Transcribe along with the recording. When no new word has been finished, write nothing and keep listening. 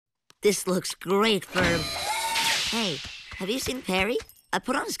This looks great, Ferb. Hey, have you seen Perry? I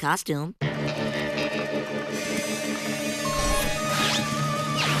put on his costume.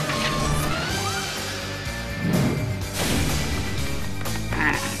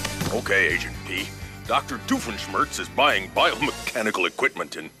 Okay, Agent P. Dr. Doofenshmirtz is buying biomechanical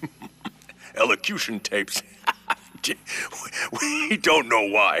equipment and elocution tapes. We don't know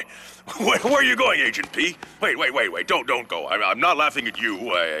why. Where are you going, Agent P? Wait. Don't go. I'm not laughing at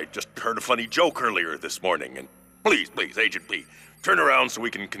you. I just heard a funny joke earlier this morning. And please, Agent P, turn around so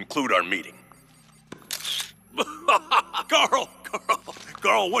we can conclude our meeting.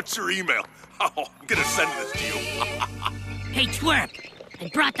 Carl, what's your email? Oh, I'm gonna send this to you. Hey, twerp. I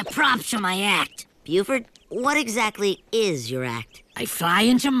brought the props for my act. Buford, what exactly is your act? I fly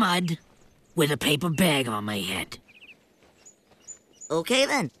into mud with a paper bag on my head. Okay,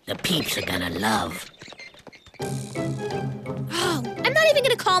 then. The peeps are gonna love. Oh, I'm not even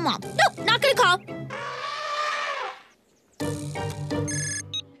gonna call Mom. Nope, not gonna call.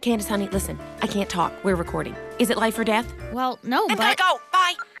 Candace, honey, listen. I can't talk. We're recording. Is it life or death? Well, no, I'm but... gonna go.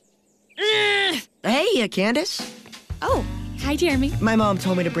 Bye. Hey, Candace. Oh, hi, Jeremy. My mom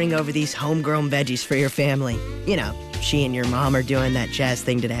told me to bring over these homegrown veggies for your family. You know, she and your mom are doing that jazz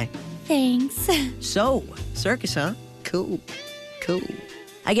thing today. Thanks. So, circus, huh? Cool.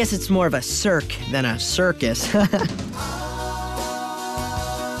 I guess it's more of a circ than a circus. Good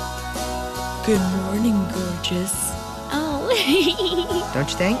morning, gorgeous. Oh. Don't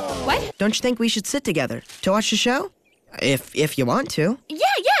you think? What? Don't you think we should sit together to watch the show? If you want to. Yeah.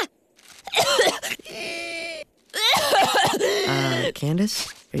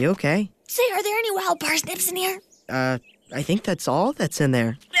 Candace, are you okay? Say, are there any wild parsnips in here? I think that's all that's in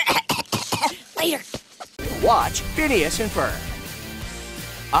there. Later. Watch Phineas and Ferb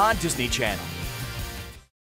on Disney Channel.